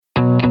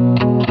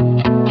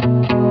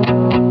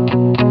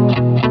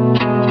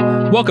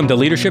Welcome to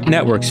Leadership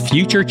Network's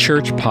Future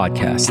Church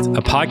Podcast,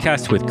 a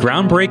podcast with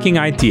groundbreaking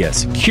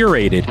ideas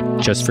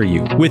curated just for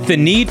you. With the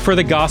need for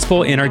the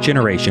gospel in our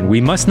generation, we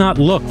must not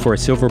look for a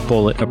silver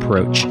bullet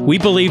approach. We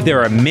believe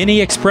there are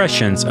many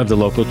expressions of the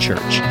local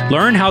church.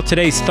 Learn how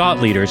today's thought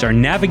leaders are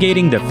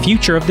navigating the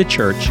future of the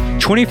church,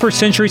 21st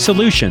century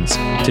solutions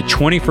to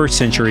 21st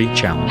century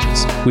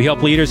challenges. We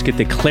help leaders get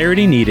the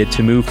clarity needed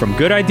to move from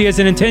good ideas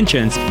and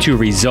intentions to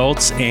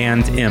results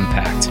and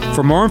impact.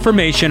 For more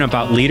information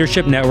about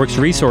Leadership Network's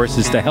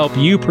resources to help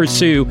you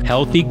pursue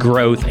healthy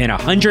growth and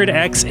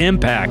 100x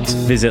impact,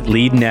 visit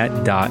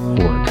leadnet.org.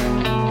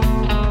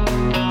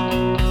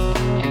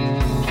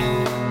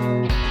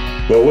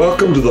 Well,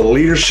 welcome to the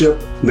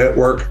Leadership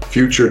Network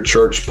Future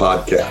Church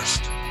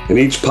Podcast. In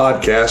each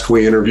podcast,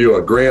 we interview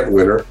a grant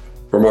winner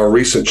from our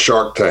recent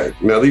Shark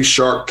Tank. Now, these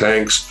Shark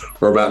Tanks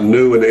are about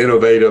new and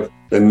innovative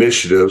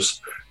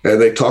initiatives, and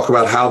they talk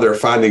about how they're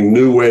finding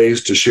new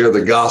ways to share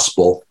the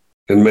gospel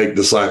and make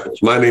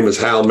disciples. My name is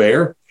Hal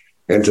Mayer,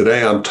 and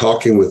today I'm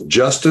talking with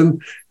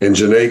Justin and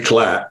Janae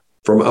Klatt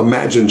from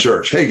Imagine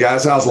Church. Hey,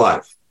 guys, how's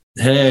life?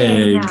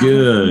 Hey,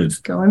 good. It's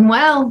going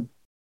well.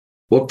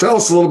 Well, tell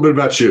us a little bit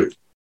about you.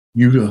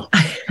 You go.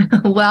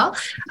 Well,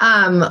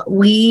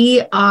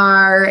 we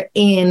are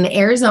in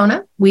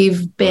Arizona.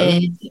 We've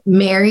been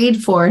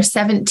married for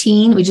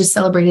 17. We just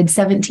celebrated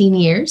 17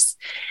 years.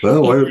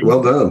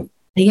 Well done.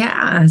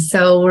 Yeah.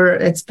 So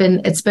it's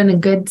been a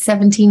good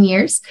 17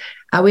 years.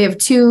 We have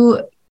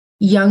two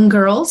young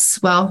girls.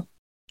 Well,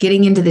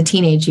 getting into the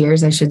teenage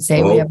years, I should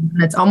say. We have one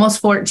that's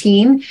almost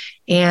 14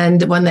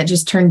 and one that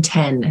just turned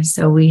 10.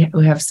 So we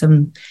have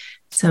some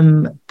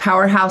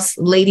powerhouse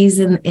ladies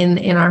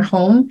in our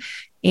home.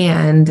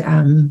 And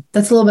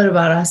that's a little bit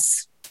about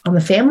us on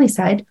the family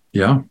side.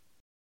 Yeah.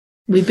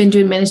 We've been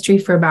doing ministry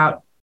for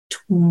about,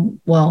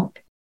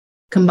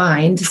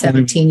 combined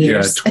 17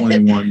 years. Yeah,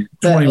 21.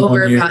 But 21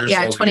 over years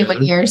about,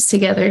 21 years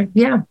together.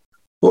 Yeah.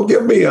 Well,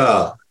 give me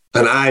an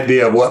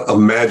idea of what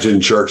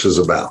Imagine Church is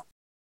about.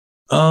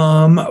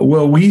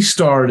 Well, we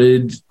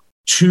started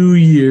 2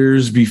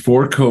 years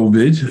before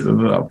COVID,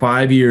 about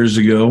 5 years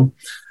ago,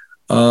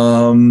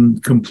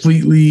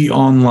 completely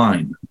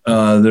online.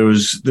 There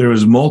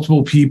was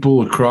multiple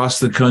people across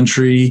the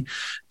country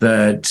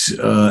that,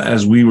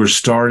 as we were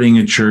starting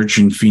a church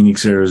in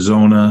Phoenix,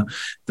 Arizona,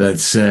 that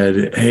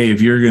said, hey, if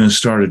you're going to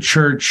start a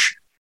church,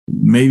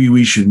 maybe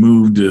we should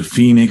move to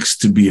Phoenix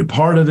to be a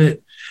part of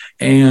it.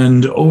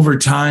 And over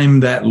time,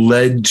 that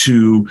led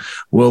to,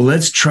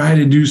 let's try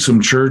to do some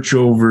church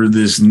over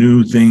this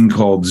new thing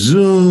called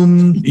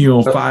Zoom,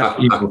 5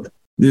 people.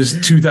 This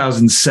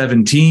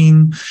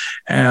 2017.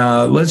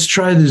 Let's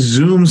try the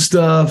Zoom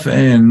stuff.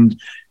 And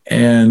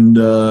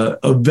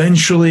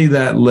eventually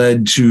that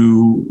led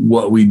to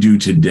what we do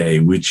today,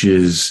 which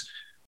is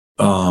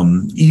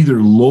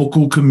either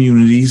local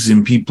communities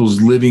in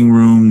people's living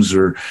rooms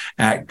or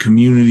at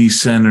community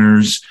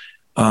centers,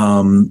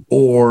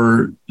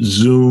 or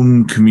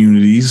Zoom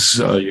communities,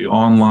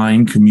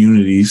 online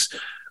communities,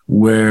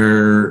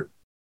 where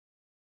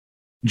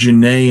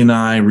Janae and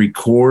I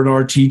record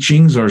our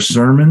teachings, our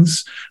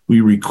sermons.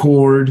 We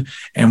record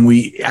and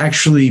we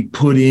actually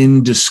put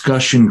in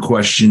discussion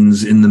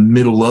questions in the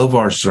middle of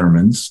our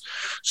sermons.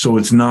 So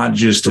it's not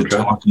just a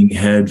talking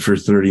head for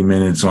 30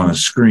 minutes on a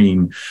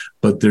screen,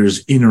 but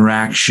there's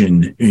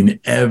interaction in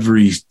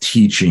every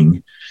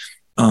teaching.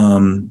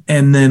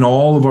 And then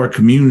all of our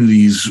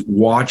communities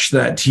watch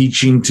that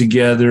teaching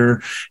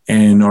together.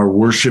 And our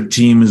worship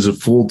team is a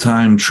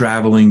full-time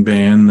traveling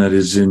band that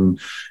is in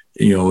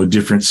a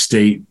different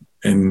state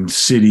and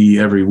city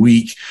every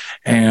week.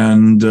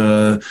 And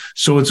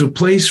so it's a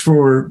place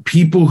for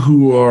people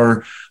who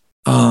are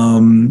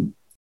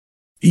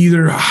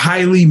either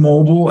highly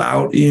mobile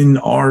out in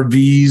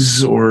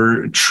RVs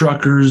or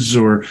truckers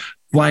or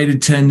flight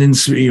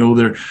attendants.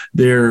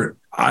 They're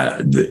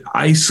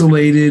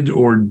isolated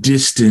or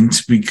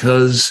distant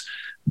because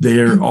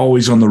they're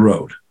always on the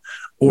road.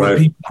 Or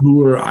people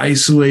who are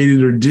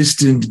isolated or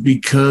distant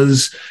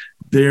because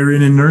they're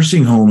in a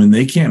nursing home and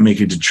they can't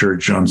make it to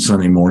church on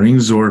Sunday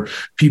mornings, or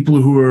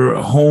people who are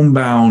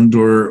homebound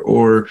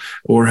or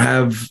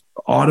have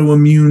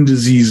autoimmune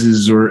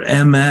diseases or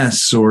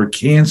MS or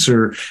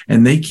cancer,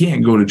 and they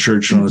can't go to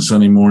church on a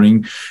Sunday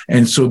morning.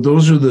 And so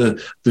those are the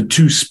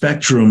two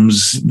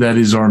spectrums that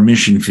is our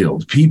mission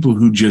field. People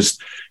who just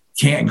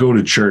can't go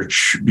to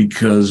church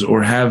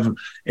or have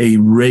a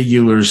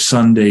regular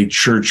Sunday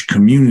church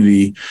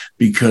community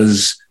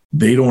because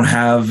they don't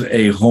have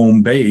a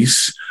home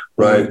base.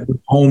 Right.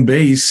 Home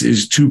base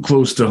is too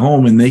close to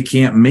home and they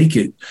can't make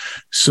it.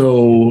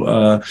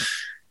 So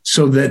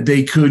that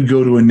they could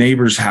go to a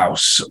neighbor's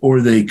house or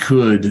they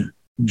could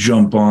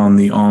jump on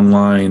the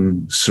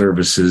online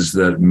services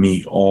that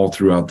meet all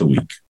throughout the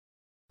week.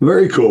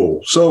 Very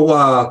cool. So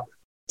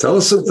tell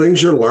us some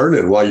things you're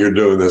learning while you're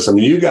doing this. I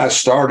mean, you guys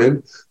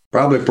started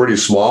probably pretty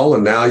small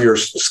and now you're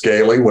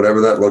scaling,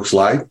 whatever that looks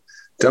like.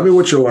 Tell me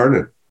what you're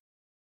learning.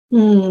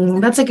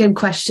 That's a good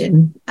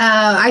question.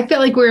 I feel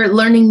like we're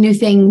learning new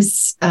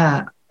things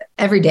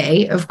every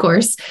day, of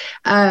course.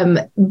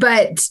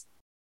 But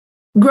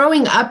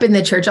growing up in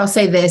the church, I'll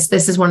say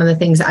this is one of the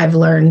things I've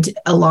learned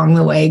along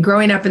the way.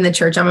 Growing up in the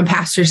church, I'm a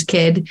pastor's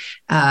kid,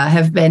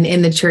 have been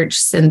in the church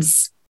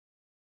since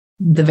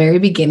the very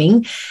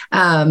beginning.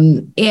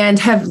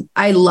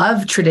 I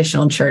love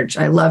traditional church.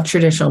 I love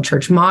traditional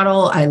church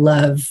model. I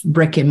love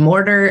brick and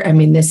mortar. I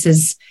mean,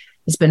 it's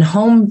been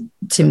home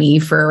to me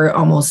for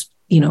almost,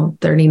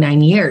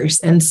 39 years.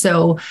 And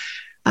so,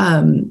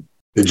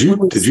 Did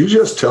you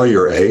just tell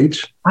your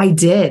age? I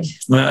did.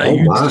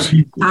 Oh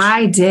my!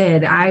 I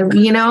did. I'm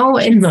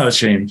not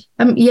ashamed.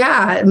 I'm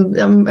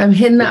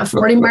hitting that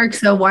 40 mark.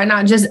 So why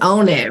not just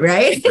own it,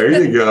 right?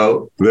 There you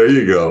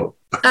go.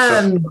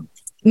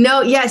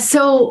 No, yeah.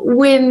 So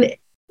when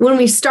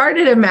we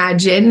started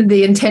Imagine,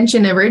 the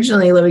intention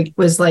originally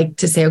was like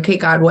to say, okay,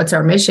 God, what's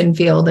our mission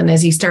field? And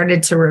as he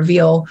started to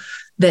reveal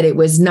that it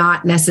was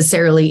not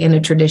necessarily in a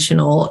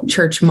traditional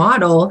church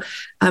model,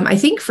 I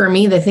think for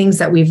me, the things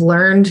that we've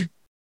learned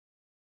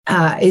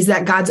is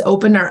that God's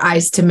opened our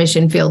eyes to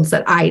mission fields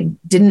that I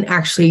didn't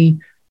actually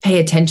pay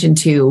attention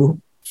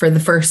to for the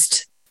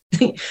first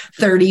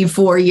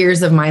 34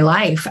 years of my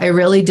life. I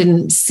really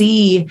didn't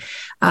see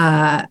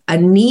a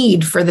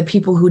need for the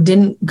people who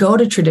didn't go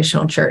to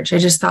traditional church. I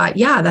just thought,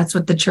 yeah, that's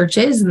what the church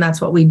is and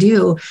that's what we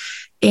do.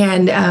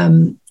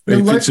 And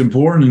if it's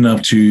important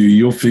enough to you,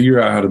 you'll figure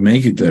out how to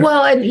make it there.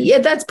 Well, and yeah,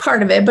 that's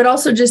part of it, but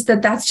also just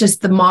that's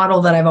just the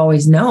model that I've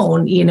always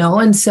known,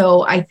 And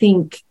so I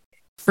think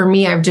for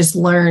me, I've just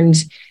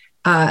learned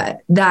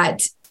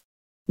that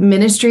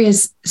ministry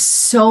is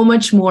so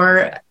much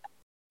more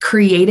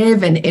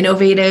creative and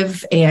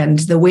innovative, and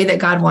the way that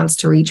God wants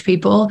to reach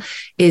people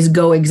is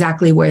go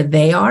exactly where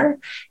they are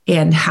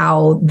and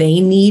how they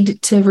need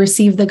to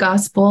receive the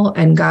gospel,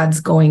 and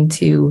God's going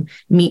to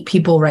meet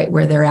people right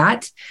where they're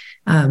at.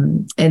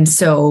 And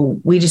so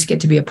we just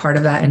get to be a part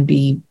of that and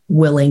be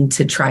willing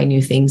to try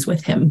new things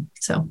with him.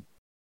 So.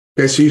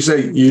 Okay. So you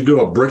say you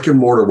do a brick and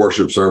mortar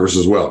worship service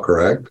as well,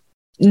 correct?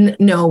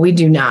 No, we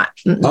do not.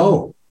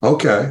 Oh,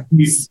 okay.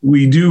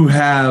 We do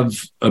have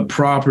a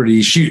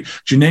property.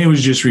 Janae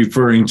was just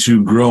referring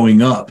to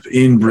growing up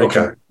in brick.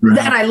 Okay.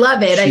 That I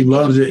love it. She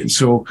loves it.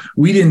 So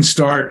we didn't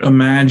start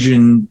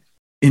Imagine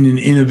in an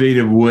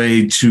innovative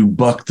way to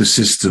buck the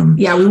system.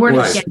 Yeah, we weren't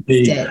against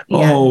it. Yeah.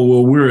 Oh,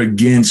 well, we're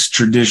against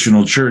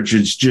traditional church.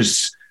 It's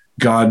just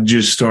God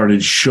just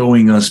started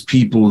showing us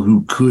people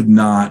who could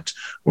not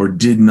or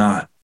did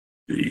not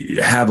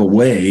have a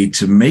way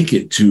to make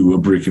it to a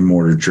brick and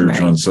mortar church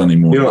on Sunday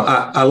morning.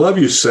 I love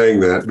you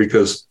saying that,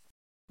 because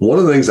one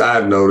of the things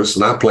I've noticed,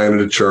 and I planted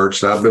a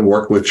church, and I've been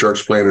working with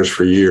church planners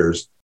for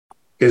years,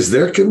 is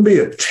there can be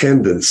a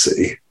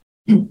tendency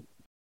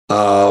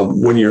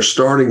when you're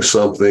starting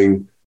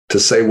something to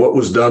say what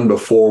was done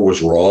before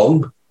was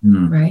wrong,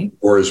 right,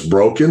 or is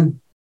broken.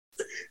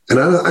 And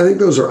I think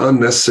those are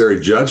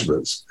unnecessary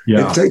judgments.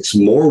 Yeah. It takes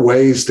more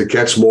ways to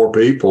catch more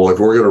people if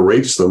we're going to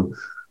reach them.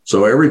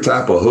 So every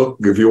type of hook,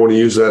 if you want to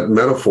use that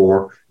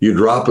metaphor, you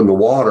drop in the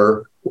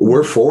water,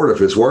 we're for it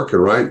if it's working,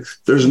 right?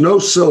 There's no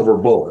silver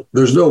bullet.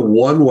 There's no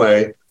one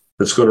way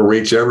that's going to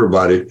reach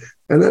everybody.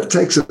 And that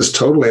takes us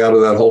totally out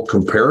of that whole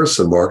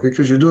comparison market,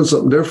 because you're doing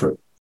something different.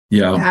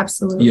 Yeah,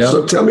 absolutely. Yeah.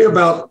 So tell me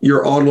about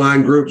your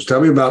online groups.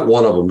 Tell me about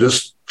one of them.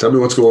 Just tell me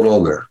what's going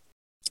on there.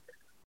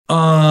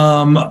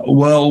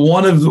 Well,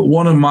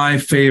 one of my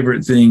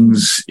favorite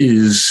things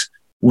is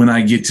when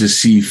I get to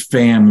see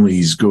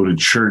families go to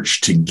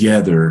church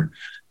together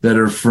that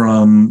are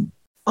from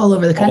all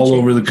over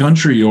the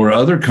country or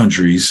other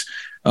countries.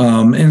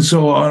 And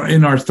so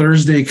in our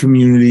Thursday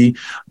community,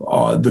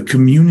 the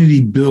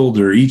community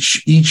builder,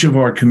 each of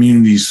our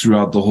communities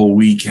throughout the whole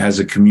week has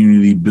a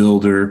community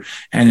builder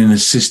and an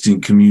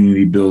assistant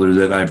community builder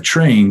that I've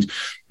trained.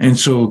 And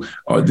so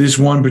this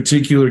one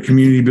particular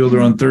community builder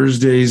on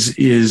Thursdays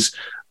is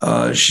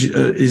she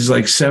is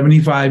like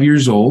 75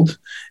 years old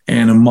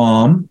and a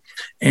mom.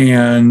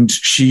 And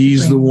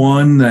she's the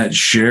one that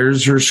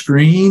shares her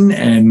screen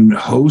and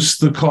hosts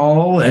the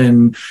call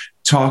and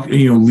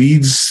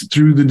leads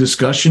through the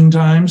discussion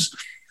times.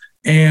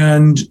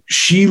 And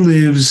she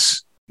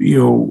lives,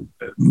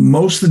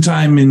 most of the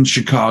time in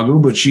Chicago,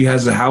 but she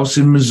has a house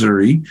in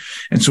Missouri.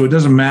 And so it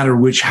doesn't matter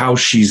which house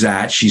she's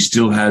at, she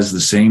still has the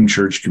same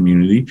church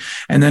community.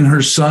 And then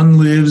her son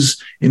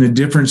lives in a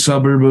different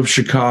suburb of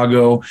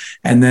Chicago.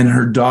 And then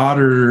her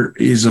daughter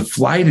is a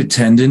flight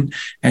attendant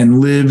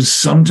and lives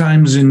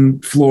sometimes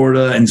in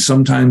Florida and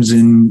sometimes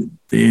in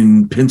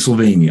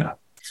Pennsylvania.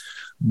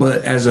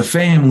 But as a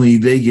family,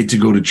 they get to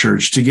go to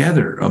church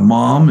together, a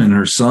mom and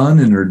her son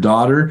and her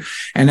daughter.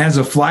 And as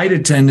a flight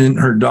attendant,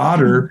 her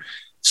daughter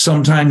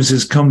sometimes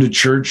has come to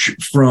church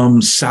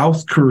from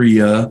South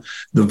Korea,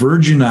 the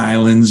Virgin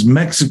Islands,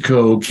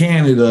 Mexico,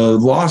 Canada,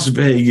 Las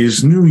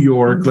Vegas, New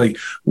York, like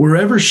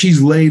wherever she's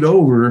laid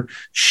over,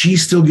 she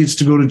still gets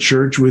to go to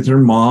church with her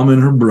mom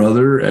and her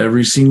brother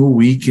every single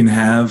week and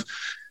have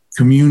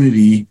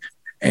community.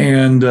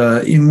 And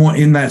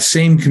in that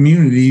same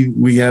community,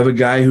 we have a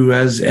guy who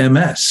has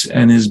MS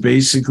and has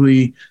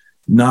basically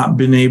not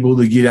been able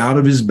to get out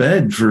of his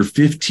bed for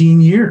 15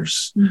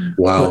 years.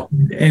 Wow.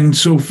 And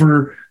so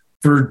for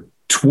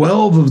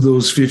 12 of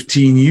those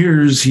 15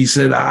 years, he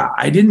said,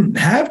 I didn't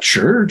have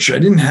church. I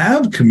didn't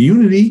have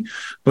community.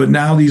 But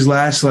now these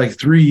last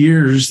 3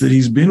 years that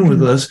he's been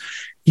with us,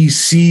 he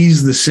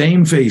sees the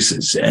same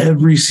faces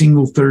every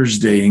single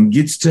Thursday and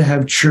gets to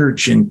have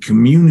church and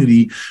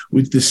community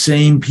with the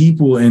same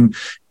people, and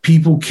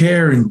people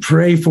care and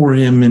pray for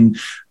him. And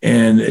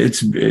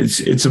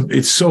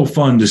it's so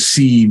fun to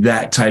see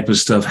that type of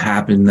stuff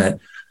happen that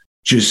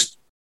just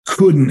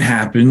couldn't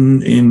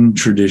happen in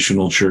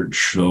traditional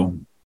church. So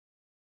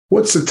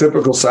what's the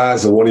typical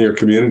size of one of your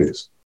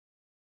communities?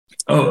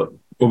 Oh,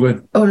 go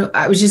ahead. Oh, no,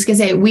 I was just going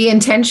to say, we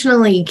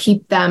intentionally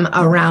keep them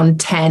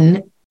around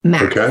 10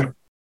 max. Okay.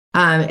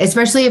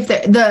 Especially if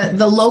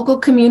the local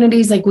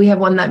communities, like we have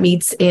one that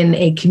meets in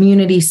a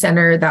community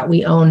center that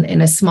we own in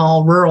a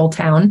small rural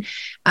town.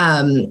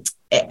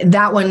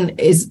 That one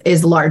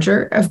is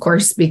larger, of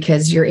course,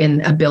 because you're in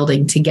a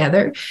building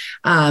together.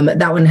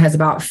 That one has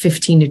about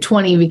 15 to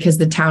 20 because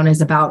the town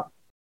is about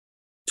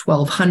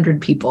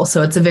 1,200 people.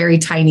 So it's a very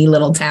tiny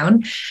little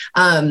town.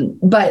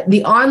 But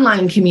the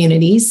online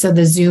communities, so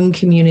the Zoom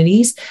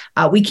communities,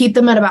 we keep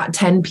them at about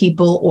 10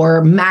 people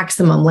or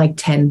maximum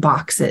 10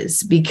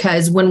 boxes,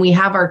 because when we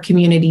have our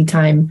community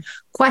time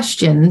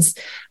questions,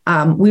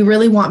 we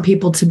really want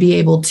people to be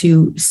able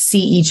to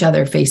see each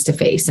other face to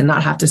face and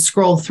not have to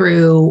scroll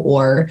through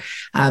or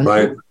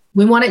right.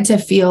 We want it to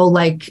feel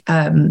like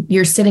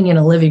you're sitting in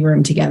a living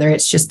room together.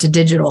 It's just a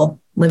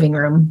digital living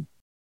room.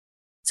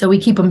 So we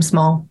keep them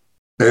small.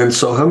 And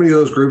so how many of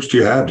those groups do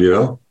you have? Do you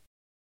know?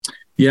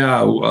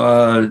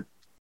 Yeah.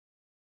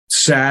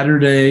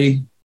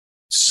 Saturday,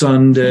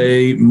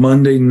 Sunday,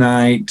 Monday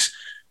night,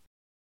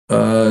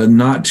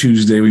 not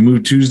Tuesday. We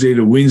moved Tuesday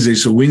to Wednesday.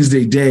 So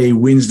Wednesday day,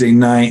 Wednesday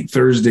night,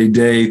 Thursday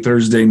day,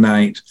 Thursday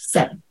night.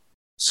 7.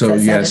 So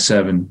yeah,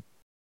 7.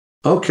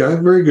 Okay.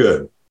 Very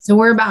good. So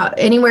we're about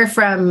anywhere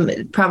from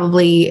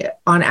probably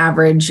on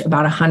average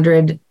about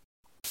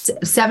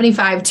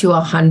 175 to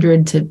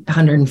 100 to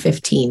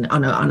 115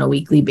 on a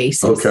weekly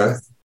basis. Okay.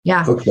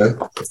 Yeah. Okay.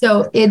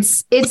 So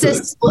it's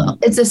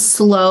a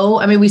slow.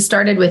 I mean, we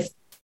started with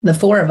the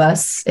 4 of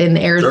us in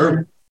Arizona.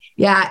 Sure.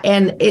 Yeah.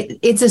 And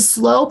it's a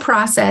slow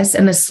process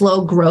and a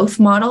slow growth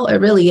model. It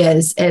really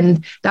is.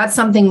 And that's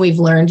something we've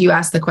learned. You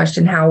asked the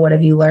question, what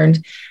have you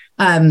learned?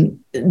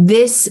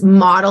 This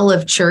model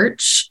of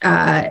church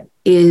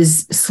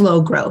is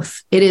slow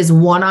growth. It is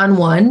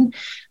one-on-one.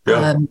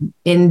 Yeah.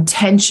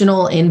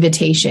 Intentional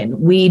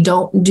invitation. We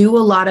don't do a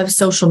lot of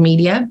social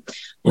media.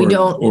 We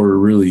don't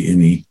really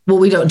any. Well,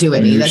 we don't do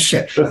any. That's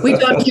true. We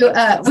don't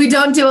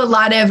do a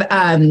lot of,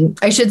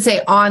 I should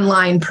say,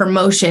 online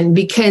promotion,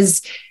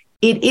 because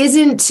it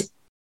isn't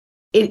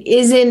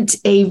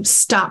a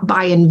stop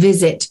by and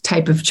visit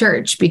type of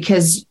church,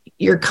 because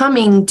you're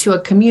coming to a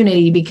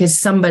community because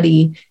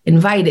somebody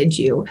invited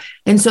you.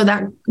 And so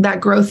that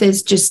growth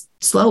is just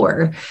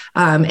slower.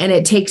 And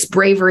it takes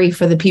bravery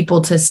for the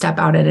people to step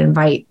out and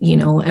invite,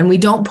 and we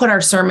don't put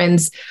our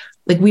sermons,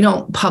 we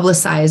don't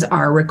publicize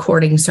our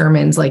recording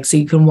sermons, so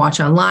you can watch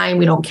online.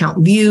 We don't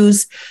count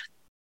views,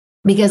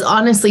 because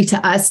honestly,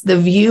 to us, the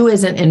view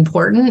isn't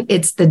important.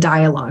 It's the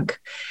dialogue.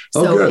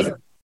 So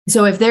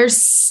if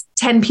there's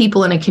 10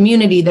 people in a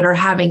community that are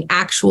having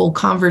actual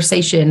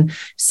conversation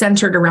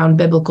centered around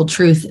biblical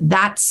truth,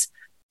 that's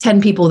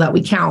 10 people that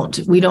we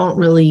count. We don't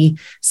really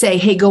say,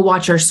 hey, go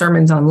watch our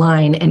sermons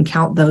online and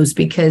count those,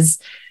 because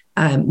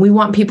we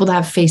want people to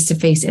have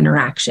face-to-face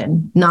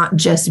interaction, not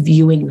just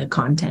viewing the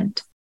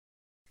content.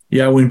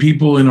 Yeah, when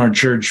people in our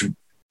church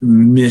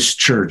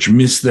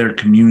miss their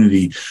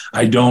community,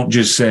 I don't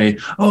just say,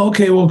 oh,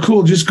 okay, well,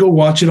 cool, just go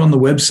watch it on the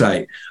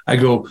website. I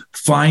go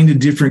find a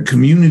different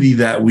community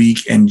that week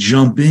and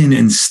jump in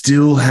and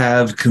still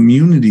have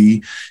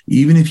community,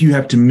 even if you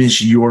have to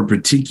miss your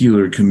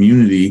particular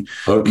community.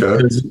 Okay.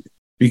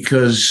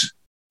 Because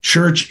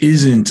church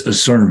isn't a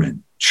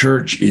sermon.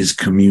 Church is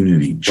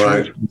community.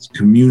 Church is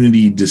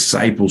community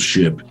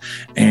discipleship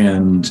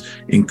and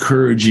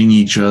encouraging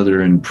each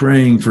other and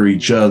praying for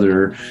each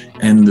other.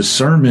 And the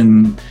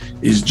sermon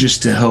is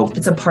just to help.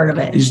 It's a part of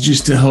it. Is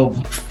just to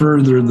help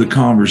further the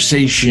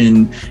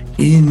conversation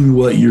in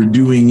what you're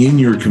doing in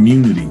your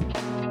community.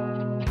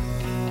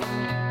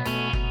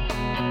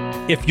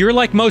 If you're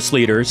like most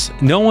leaders,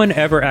 no one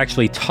ever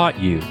actually taught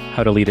you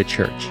how to lead a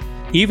church.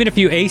 Even if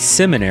you ace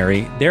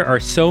seminary, there are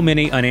so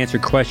many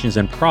unanswered questions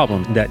and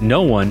problems that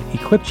no one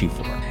equipped you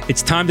for.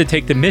 It's time to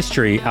take the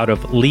mystery out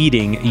of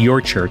leading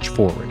your church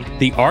forward.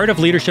 The Art of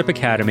Leadership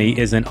Academy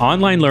is an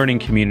online learning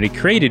community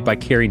created by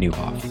Carey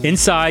Nieuwhof.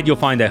 Inside, you'll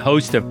find a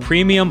host of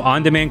premium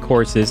on-demand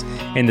courses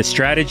and the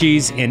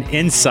strategies and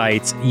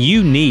insights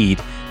you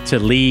need to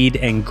lead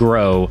and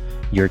grow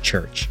your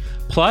church.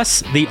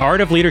 Plus, the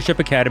Art of Leadership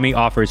Academy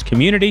offers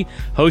community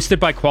hosted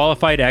by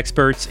qualified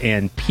experts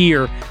and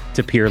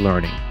peer-to-peer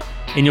learning.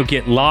 And you'll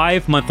get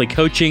live monthly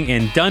coaching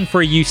and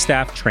done-for-you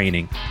staff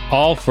training,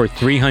 all for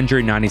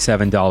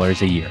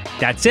 $397 a year.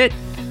 That's it.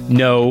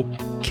 No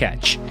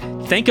catch.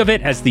 Think of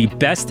it as the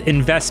best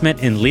investment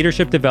in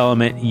leadership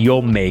development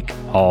you'll make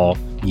all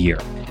year.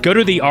 Go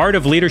to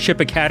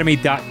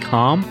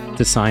theartofleadershipacademy.com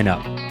to sign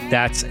up.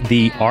 That's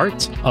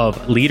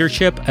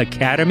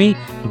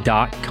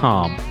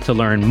theartofleadershipacademy.com to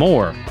learn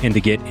more and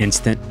to get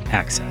instant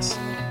access.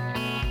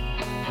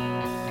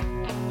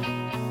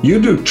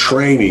 You do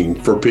training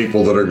for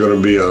people that are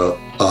going to be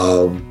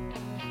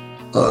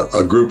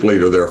a group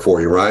leader there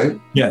for you, right?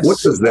 Yes. What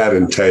does that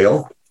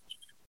entail?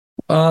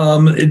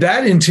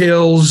 That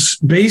entails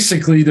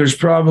basically there's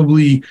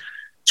probably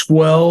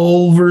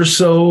 12 or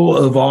so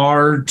of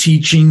our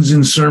teachings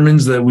and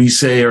sermons that we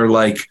say are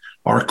like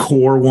our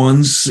core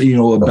ones,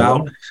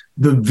 about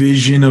the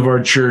vision of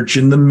our church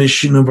and the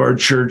mission of our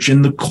church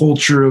and the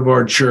culture of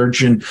our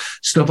church and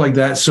stuff like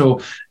that. So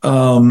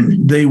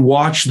they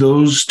watch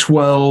those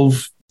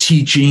 12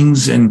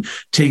 teachings and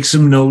take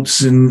some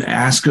notes and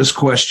ask us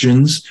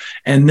questions.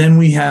 And then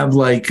we have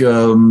like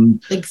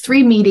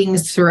 3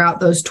 meetings throughout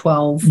those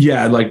 12.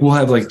 Yeah. We'll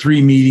have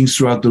 3 meetings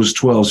throughout those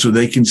 12. So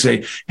they can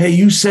say, hey,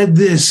 you said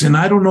this, and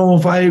I don't know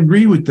if I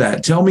agree with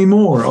that. Tell me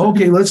more.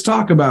 Okay, let's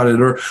talk about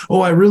it. Or,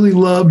 oh, I really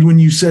loved when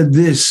you said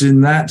this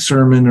in that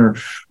sermon or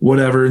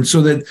whatever. And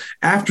so that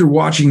after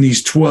watching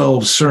these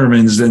 12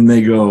 sermons, then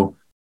they go,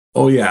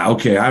 oh, yeah,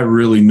 okay, I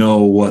really know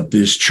what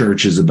this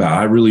church is about.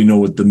 I really know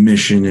what the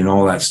mission and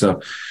all that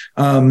stuff.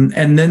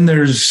 And then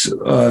there's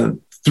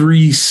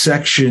 3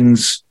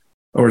 sections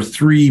or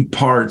 3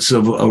 parts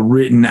of a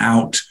written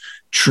out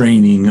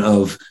training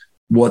of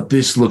what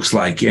this looks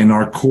like and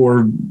our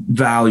core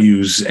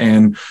values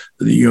and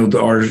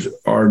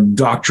our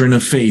doctrine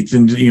of faith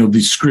and the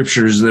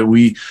scriptures that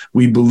we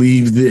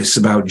believe this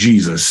about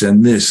Jesus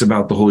and this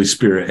about the Holy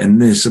Spirit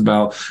and this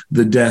about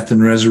the death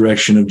and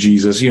resurrection of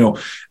Jesus.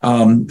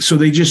 So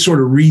they just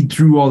sort of read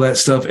through all that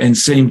stuff, and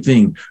same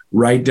thing,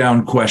 write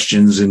down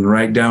questions and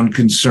write down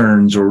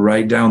concerns or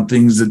write down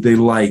things that they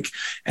like,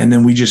 and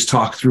then we just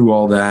talk through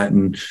all that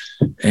and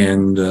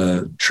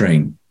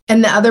train.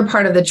 And the other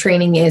part of the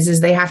training is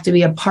they have to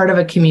be a part of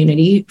a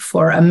community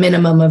for a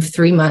minimum of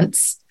 3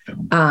 months.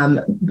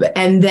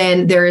 And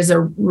then there is a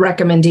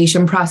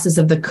recommendation process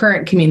of the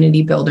current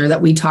community builder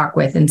that we talk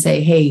with and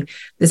say, hey,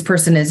 this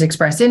person has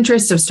expressed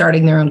interest of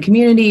starting their own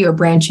community or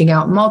branching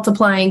out and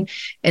multiplying.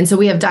 And so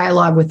we have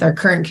dialogue with our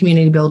current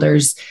community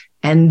builders.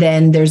 And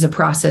then there's a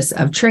process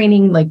of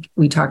training like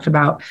we talked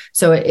about.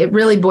 So it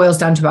really boils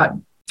down to about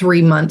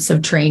 3 months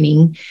of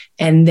training,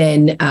 and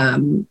then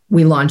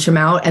we launch them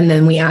out, and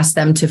then we ask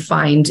them to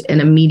find an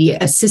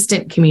immediate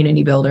assistant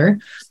community builder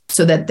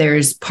so that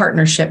there's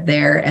partnership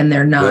there and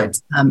they're not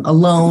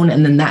alone.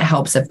 And then that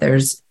helps if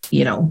there's,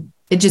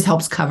 it just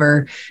helps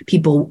cover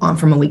people on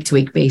from a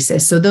week-to-week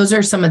basis. So those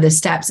are some of the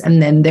steps.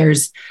 And then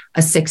there's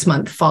a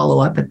 6-month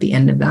follow-up at the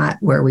end of that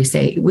where we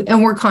say,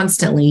 and we're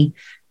constantly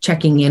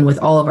checking in with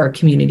all of our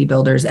community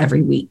builders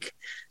every week.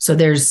 So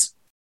there's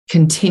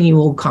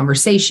continual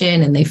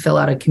conversation, and they fill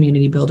out a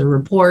community builder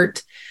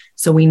report.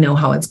 So we know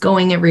how it's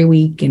going every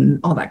week and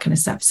all that kind of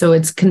stuff. So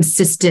it's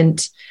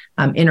consistent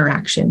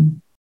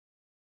interaction.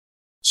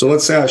 So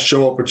let's say I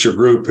show up at your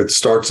group. It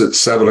starts at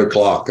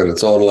 7:00 and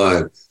it's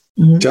online.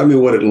 Mm-hmm. Tell me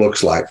what it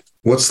looks like.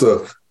 What's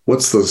the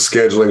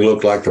scheduling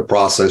look like, the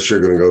process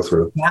you're going to go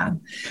through? Yeah.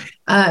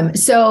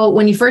 So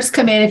when you first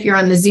come in, if you're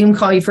on the Zoom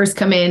call, you first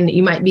come in,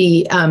 you might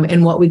be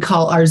in what we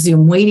call our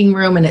Zoom waiting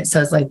room. And it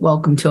says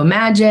welcome to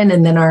Imagine.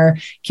 And then our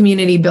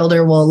community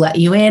builder will let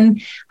you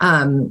in.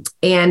 And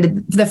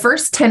the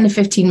first 10 to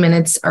 15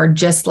 minutes are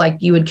just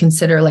like you would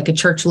consider like a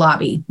church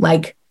lobby,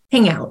 like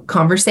hangout,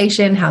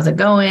 conversation. How's it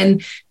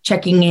going?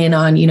 Checking in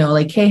on,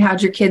 hey,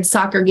 how'd your kid's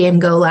soccer game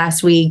go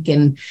last week?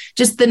 And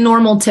just the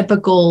normal,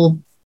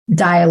 typical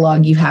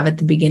dialogue you have at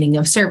the beginning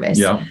of service.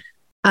 Yeah.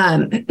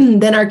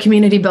 Then our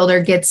community builder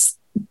gets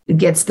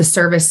the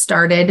service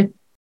started,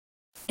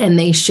 and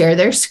they share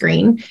their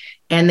screen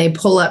and they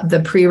pull up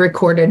the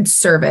pre-recorded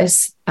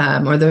service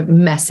or the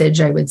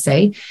message, I would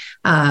say,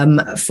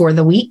 for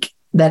the week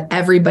that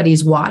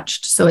everybody's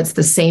watched. So it's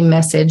the same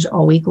message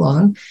all week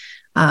long.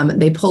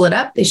 They pull it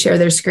up, they share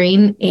their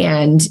screen,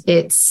 and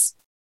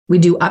we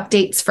do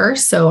updates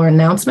first. So our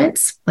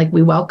announcements, like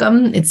we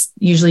welcome, it's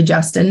usually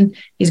Justin.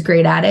 He's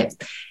great at it.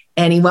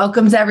 And he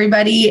welcomes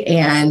everybody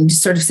and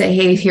sort of say,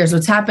 hey, here's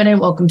what's happening.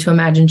 Welcome to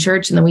Imagine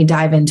Church. And then we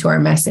dive into our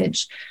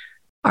message.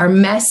 Our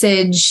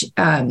message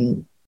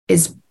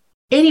is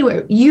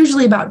anywhere,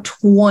 usually about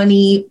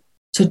 20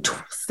 to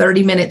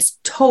 30 minutes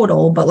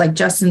total. But like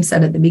Justin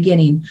said at the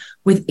beginning,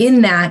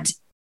 within that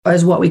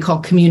is what we call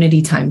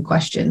community time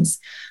questions.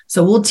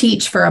 So we'll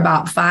teach for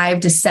about 5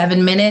 to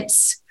 7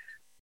 minutes,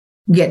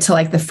 get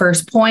to the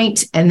first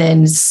point, and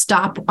then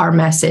stop our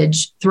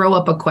message, throw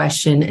up a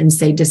question and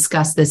say,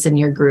 discuss this in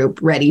your group.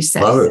 Ready,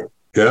 set. Love it.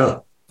 Yeah.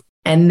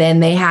 And then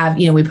they have,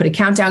 we put a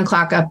countdown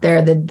clock up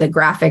there. The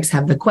graphics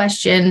have the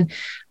question.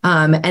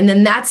 And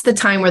then that's the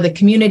time where the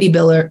community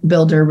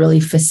builder really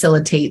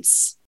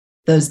facilitates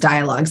those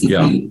dialogues.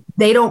 Yeah.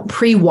 They don't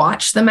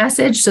pre-watch the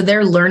message, so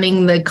they're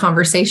learning the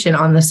conversation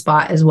on the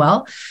spot as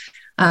well.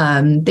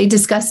 They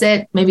discuss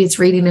it. Maybe it's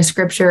reading a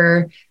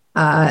scripture.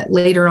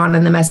 Later on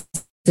in the message,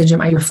 it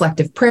might be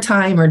reflective prayer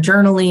time or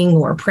journaling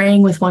or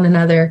praying with one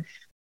another.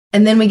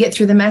 And then we get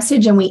through the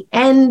message and we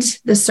end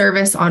the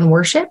service on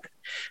worship.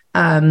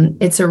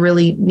 it's a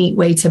really neat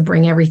way to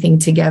bring everything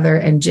together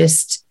and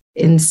just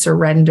in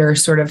surrender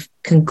sort of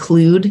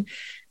conclude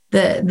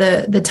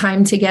the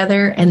time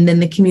together. And then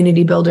the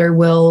community builder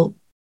will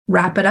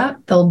wrap it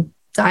up. They'll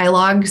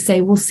dialogue,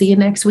 say, we'll see you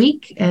next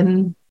week.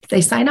 And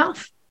they sign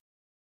off.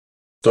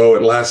 So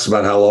it lasts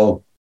about how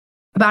long?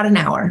 About an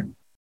hour.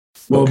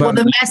 Well,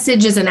 The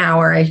message is an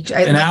hour.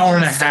 An hour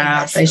and a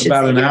half,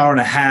 about an hour and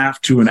a half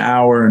to an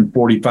hour and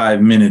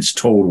 45 minutes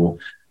total.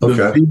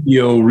 The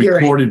video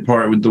recorded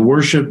part with the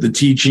worship, the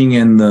teaching,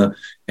 and the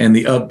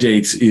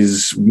updates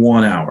is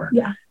 1 hour.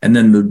 Yeah. And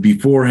then the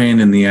beforehand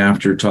and the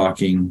after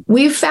talking.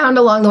 We've found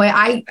along the way,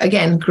 I,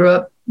 again, grew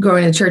up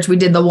going to church. We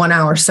did the 1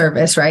 hour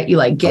service, right? You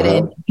like get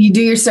in, you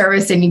do your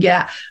service and you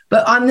get out.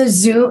 But on the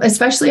Zoom,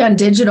 especially on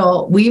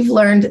digital, we've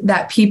learned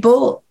that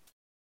people,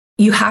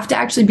 you have to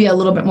actually be a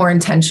little bit more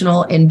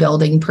intentional in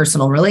building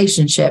personal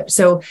relationships.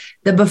 So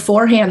the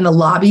beforehand, the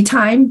lobby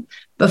time,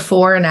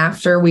 before and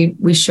after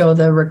we show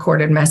the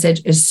recorded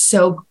message is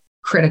so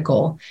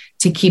critical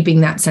to keeping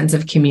that sense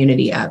of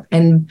community up.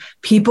 And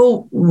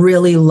people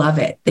really love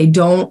it.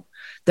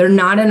 They're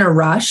not in a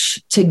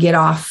rush to get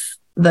off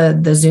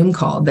the Zoom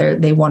call.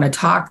 They want to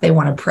talk. They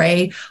want to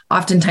pray.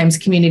 Oftentimes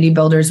community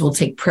builders will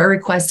take prayer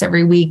requests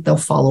every week. They'll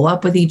follow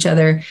up with each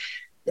other.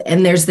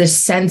 And there's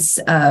this sense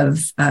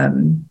of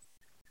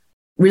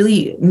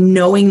really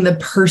knowing the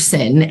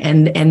person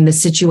and the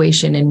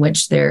situation in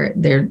which they're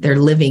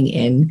living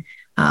in.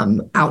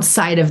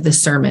 Outside of the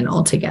sermon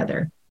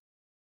altogether.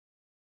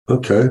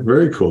 Okay,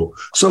 very cool.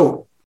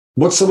 So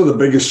what's some of the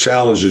biggest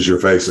challenges you're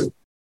facing?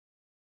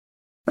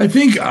 I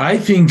think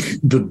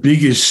the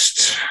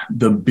biggest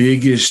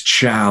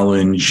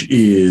challenge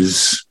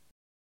is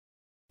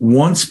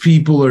once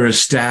people are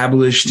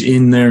established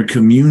in their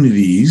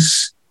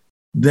communities,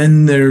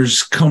 then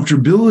there's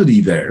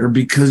comfortability there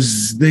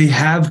because they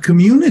have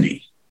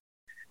community.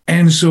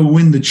 And so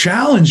when the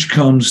challenge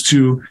comes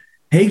to,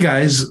 hey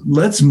guys,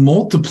 let's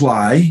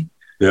multiply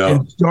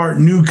and start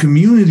new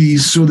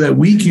communities so that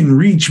we can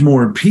reach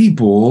more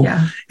people.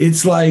 Yeah.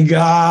 It's like,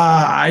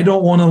 I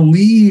don't want to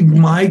leave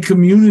my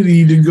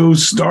community to go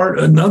start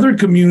another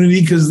community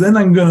because then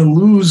I'm going to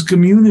lose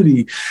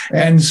community.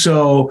 And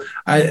so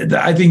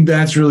I think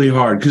that's really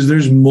hard because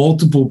there's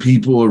multiple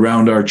people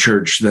around our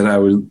church that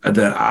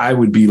I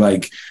would be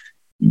like,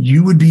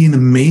 you would be an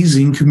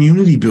amazing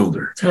community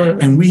builder.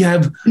 Totally. And we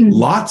have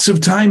lots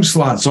of time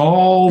slots,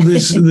 all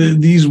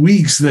these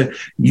weeks that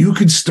you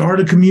could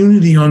start a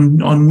community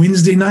on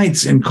Wednesday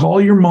nights and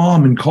call your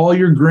mom and call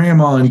your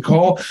grandma and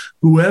call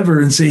whoever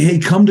and say, hey,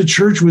 come to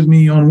church with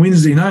me on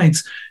Wednesday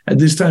nights at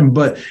this time.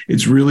 But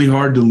it's really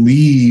hard to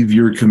leave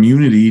your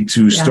community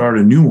to start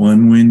a new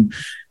one when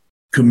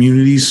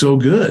community is so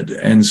good.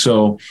 And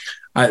so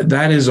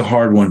that is a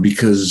hard one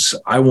because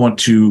I want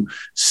to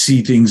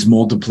see things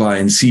multiply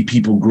and see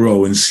people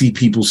grow and see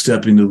people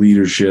step into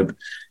leadership.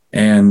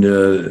 And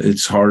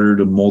it's harder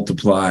to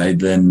multiply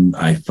than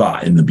I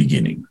thought in the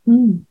beginning.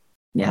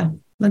 Yeah.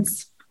 I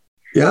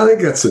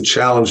think that's a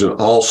challenge in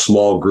all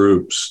small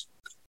groups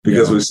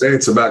because we say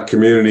it's about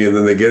community and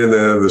then they get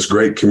into this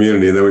great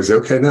community and then we say,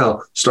 okay,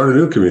 now start a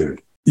new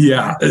community.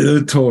 Yeah,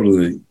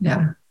 totally.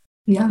 Yeah.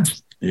 Yeah.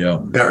 Yeah.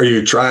 Now,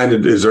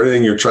 is there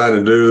anything you're trying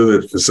to do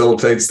that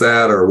facilitates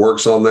that or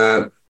works on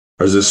that?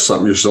 Or is this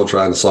something you're still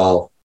trying to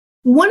solve?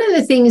 One of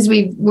the things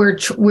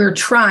we're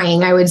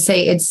trying, I would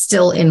say it's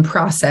still in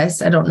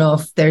process. I don't know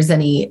if there's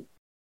any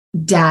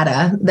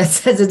data that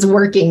says it's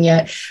working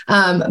yet.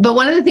 But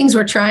one of the things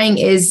we're trying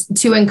is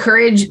to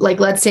encourage, like,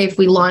 let's say if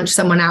we launch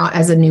someone out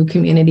as a new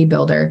community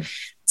builder,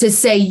 to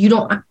say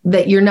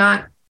that you're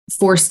not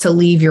forced to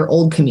leave your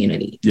old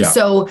community. Yeah.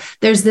 So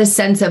there's this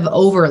sense of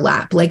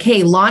overlap, like,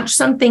 hey, launch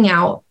something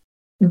out,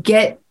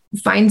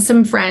 find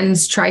some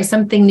friends, try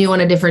something new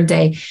on a different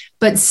day,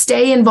 but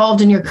stay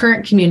involved in your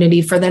current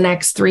community for the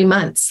next 3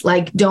 months.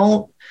 Like,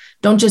 don't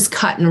just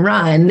cut and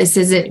run.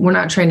 We're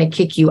not trying to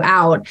kick you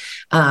out.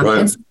 Right.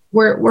 And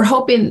we're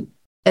hoping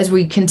as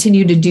we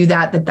continue to do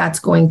that's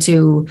going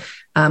to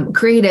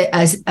create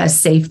a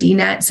safety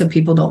net so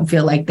people don't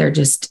feel like they're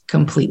just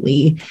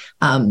completely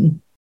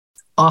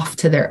off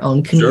to their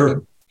own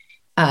community.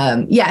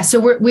 Sure.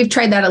 So we've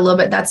tried that a little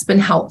bit. That's been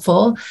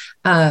helpful.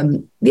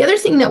 The other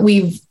thing that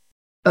we've,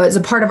 as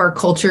a part of our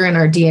culture and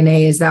our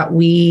DNA, is that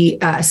we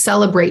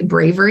celebrate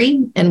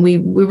bravery, and we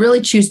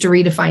really choose to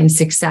redefine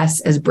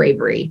success as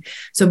bravery.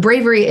 So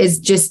bravery is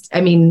just,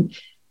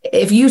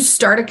 if you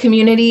start a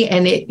community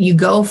and you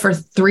go for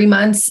 3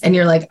 months and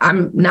you're like,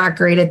 I'm not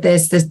great at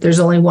this, there's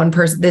only one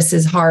person, this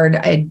is hard,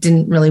 it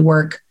didn't really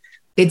work.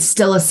 It's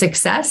still a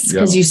success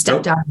because you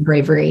stepped out in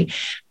bravery.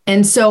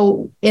 And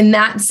so in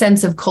that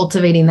sense of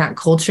cultivating that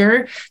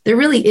culture, there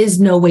really is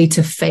no way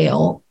to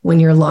fail when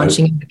you're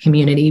launching a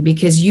community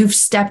because you've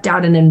stepped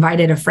out and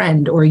invited a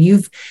friend, or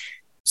you've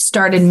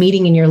started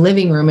meeting in your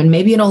living room and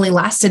maybe it only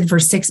lasted for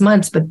 6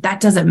 months, but that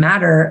doesn't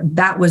matter.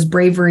 That was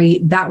bravery.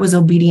 That was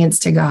obedience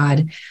to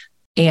God.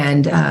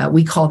 And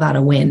we call that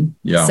a win.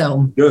 Yeah.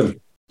 So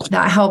good.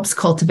 That helps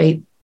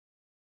cultivate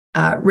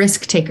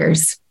risk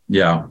takers.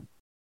 Yeah.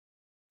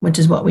 Which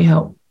is what we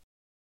hope.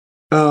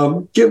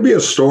 Give me a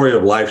story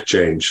of life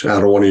change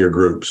out of one of your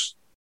groups.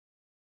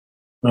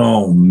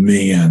 Oh,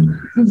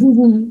 man.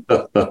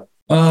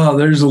 Oh,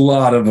 there's a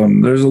lot of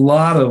them.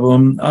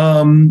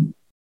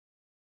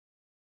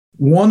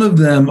 One of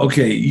them,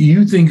 okay,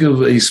 you think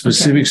of a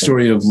specific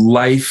story of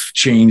life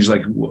change,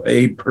 like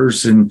a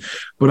person,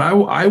 but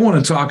I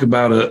want to talk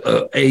about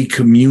a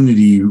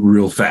community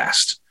real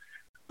fast.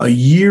 A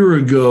year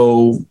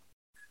ago,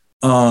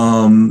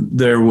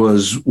 there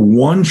was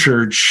one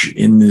church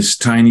in this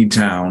tiny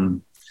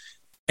town,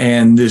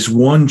 and this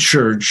one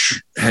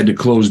church had to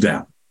close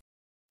down.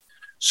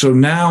 So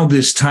now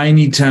this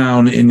tiny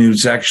town, and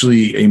it's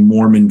actually a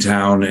Mormon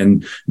town,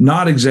 and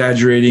not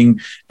exaggerating,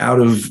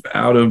 out of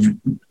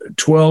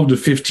 12 to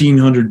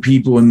 1,500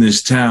 people in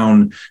this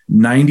town,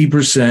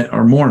 90%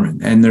 are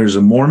Mormon. And there's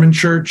a Mormon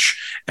church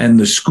and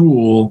the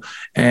school,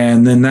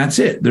 and then that's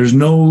it. There's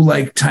no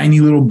like tiny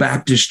little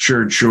Baptist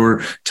church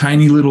or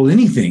tiny little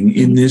anything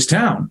in this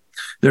town.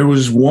 There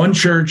was one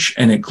church,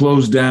 and it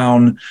closed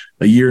down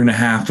a year and a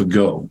half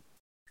ago.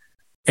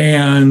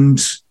 And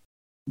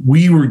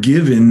we were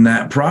given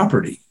that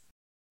property.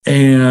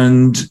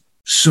 And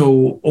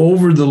so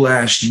over the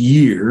last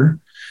year,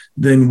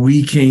 then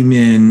we came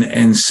in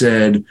and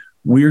said,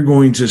 we're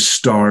going to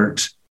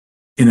start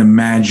an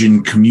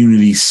Imagine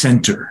Community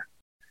Center.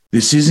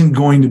 This isn't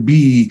going to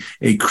be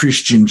a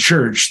Christian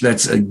church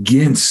that's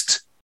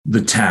against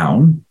the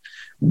town.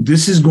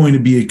 This is going to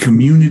be a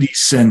community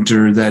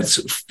center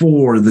that's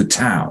for the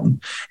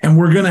town. And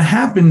we're going to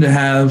happen to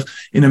have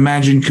an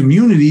Imagine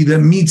Community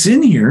that meets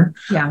in here,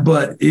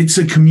 but it's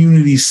a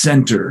community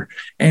center.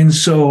 And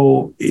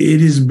so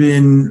it has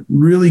been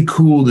really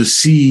cool to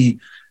see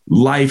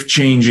life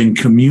change and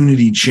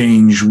community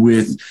change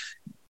with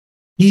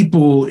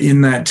people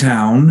in that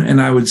town. And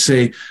I would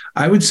say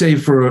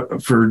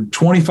for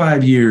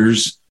 25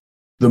 years,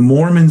 the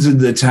Mormons in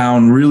the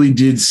town really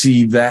did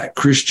see that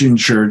Christian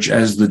church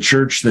as the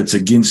church that's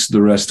against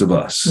the rest of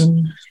us.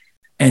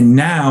 And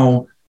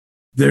now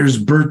there's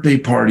birthday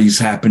parties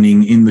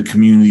happening in the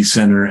community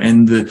center,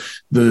 and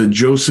the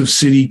Joseph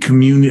City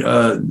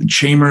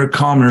Chamber of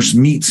Commerce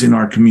meets in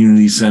our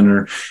community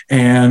center.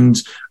 And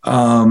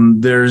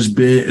there's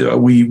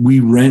been, we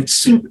rent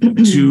to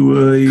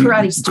a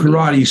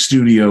karate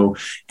studio.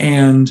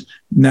 And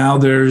now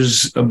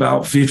there's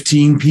about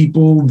 15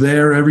 people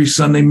there every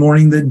Sunday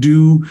morning that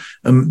do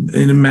an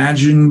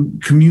Imagine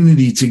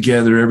Community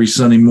together every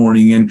Sunday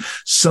morning. And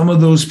some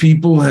of those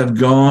people have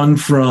gone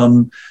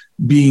from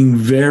being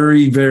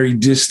very, very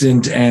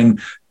distant and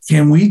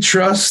can we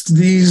trust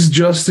these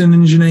Justin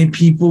and Janae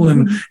people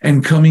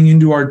and coming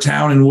into our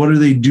town, and what are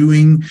they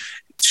doing,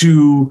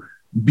 to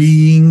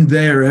being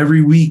there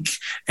every week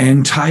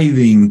and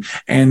tithing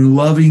and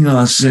loving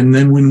us. And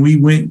then when we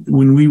went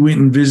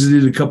and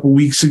visited a couple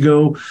weeks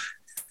ago,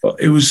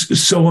 it was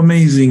so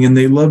amazing, and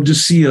they love to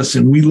see us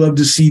and we love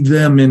to see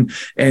them,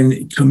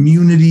 and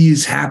community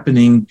is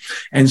happening.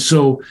 And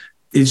so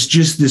it's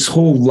just this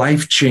whole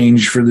life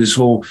change for this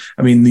whole,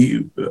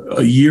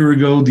 a year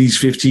ago, these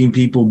 15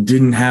 people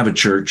didn't have a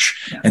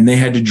church, and they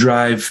had to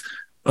drive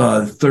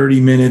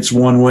 30 minutes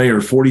one way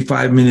or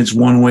 45 minutes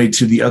one way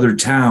to the other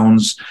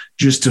towns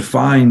just to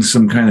find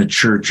some kind of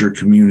church or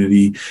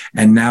community.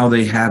 And now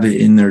they have it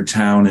in their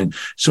town. And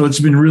so it's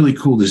been really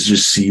cool to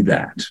just see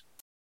that.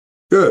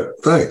 Good.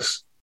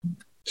 Thanks.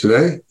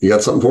 Janae, you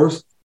got something for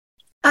us?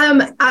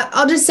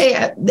 I'll just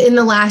say in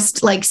the last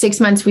 6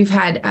 months, we've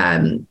had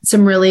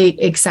some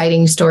really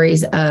exciting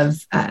stories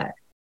of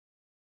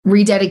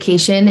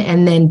rededication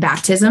and then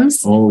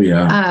baptisms. Oh,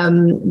 yeah.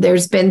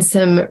 There's been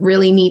some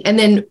really neat. And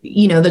then,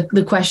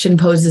 the question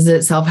poses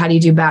itself, how do you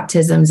do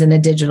baptisms in a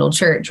digital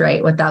church,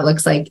 right? What that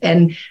looks like.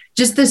 And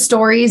just the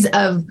stories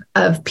of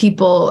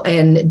people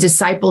and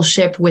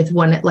discipleship with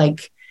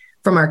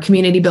from our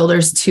community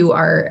builders to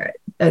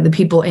the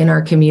people in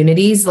our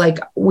communities.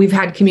 We've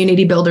had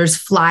community builders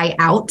fly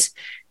out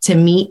to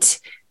meet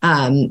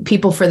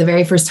people for the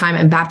very first time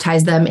and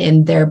baptize them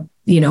in their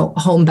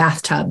home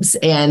bathtubs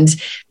and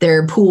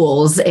their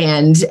pools.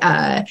 And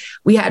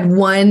we had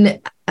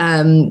one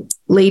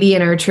lady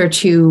in our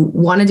church who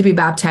wanted to be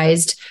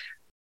baptized.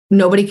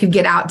 Nobody could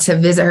get out to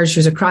visit her. She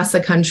was across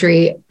the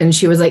country. And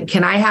she was like,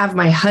 can I have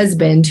my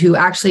husband, who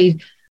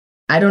actually,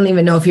 I don't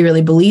even know if he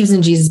really believes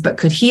in Jesus, but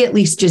could he at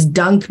least just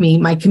dunk me,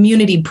 my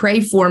community, pray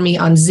for me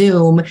on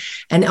Zoom,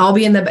 and I'll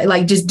be in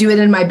just do it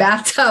in my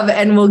bathtub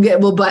and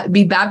we'll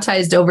be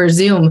baptized over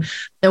Zoom.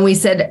 And we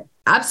said,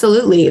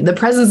 absolutely. The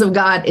presence of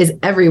God is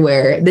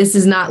everywhere. This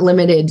is not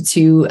limited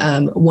to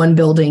one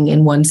building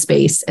in one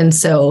space. And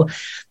so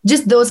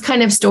just those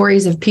kind of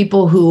stories of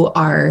people who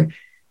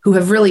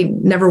have really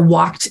never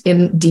walked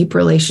in deep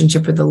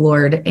relationship with the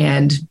Lord,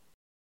 and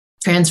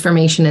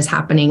transformation is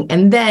happening.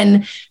 And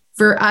then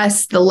for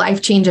us, the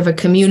life change of a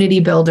community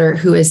builder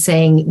who is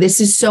saying,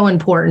 this is so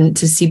important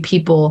to see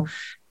people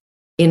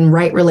in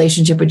right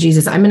relationship with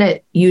Jesus. I'm going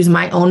to use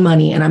my own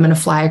money and I'm going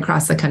to fly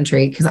across the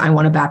country because I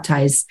want to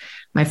baptize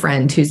my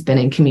friend who's been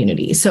in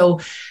community. So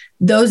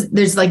there's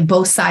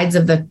both sides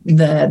of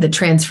the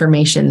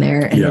transformation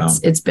there. And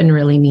it's been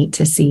really neat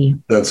to see.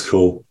 That's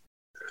cool.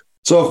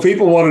 So if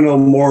people want to know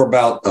more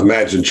about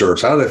Imagine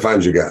Church, how do they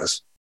find you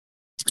guys?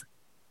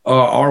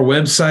 Our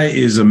website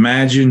is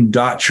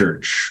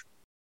imagine.church.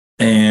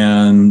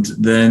 And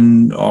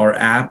then our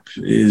app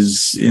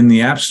is in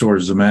the app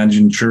stores,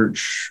 Imagine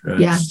Church.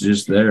 It's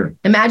just there.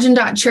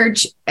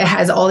 Imagine.church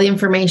has all the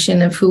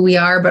information of who we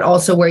are, but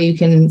also where you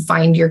can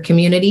find your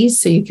communities.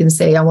 So you can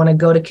say, I want to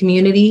go to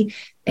community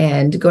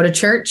and go to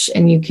church,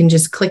 and you can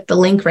just click the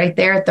link right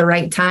there at the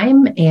right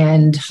time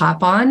and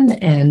hop on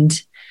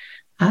and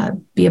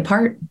be a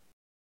part.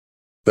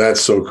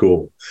 That's so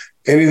cool.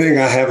 Anything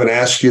I haven't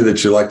asked you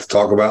that you'd like to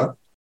talk about?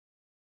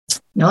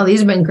 No, these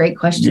have been great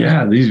questions.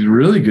 Yeah, these are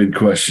really good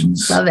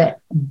questions. Love it.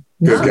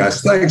 Good,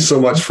 guys. Thanks so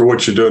much for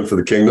what you're doing for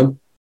the kingdom.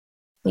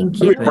 Thank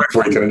you. Let me pray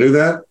for you. Can I do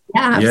that?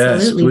 Yeah,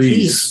 absolutely.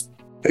 Yes, please.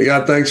 Hey,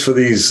 God, thanks for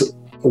these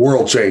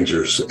world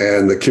changers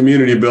and the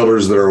community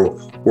builders that are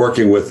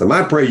working with them.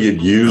 I pray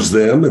you'd use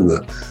them in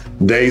the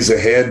days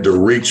ahead to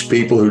reach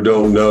people who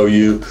don't know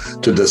you,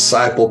 to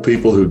disciple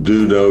people who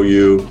do know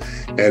you,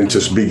 and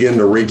to begin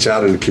to reach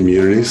out into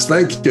communities.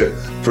 Thank you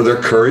for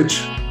their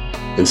courage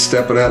and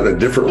stepping out in a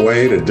different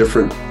way, at a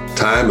different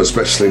time,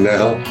 especially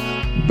now.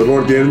 But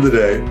Lord, at the end of the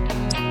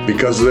day,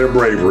 because of their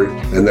bravery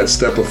and that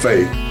step of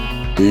faith,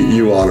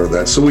 you honor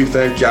that. So we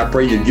thank you. I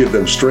pray you give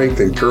them strength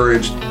and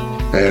courage,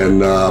 and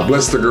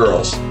bless the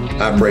girls.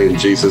 I pray in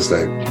Jesus'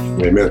 name.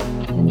 Amen.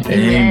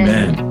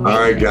 Amen. All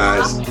right,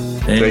 guys.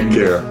 Amen. Take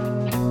care.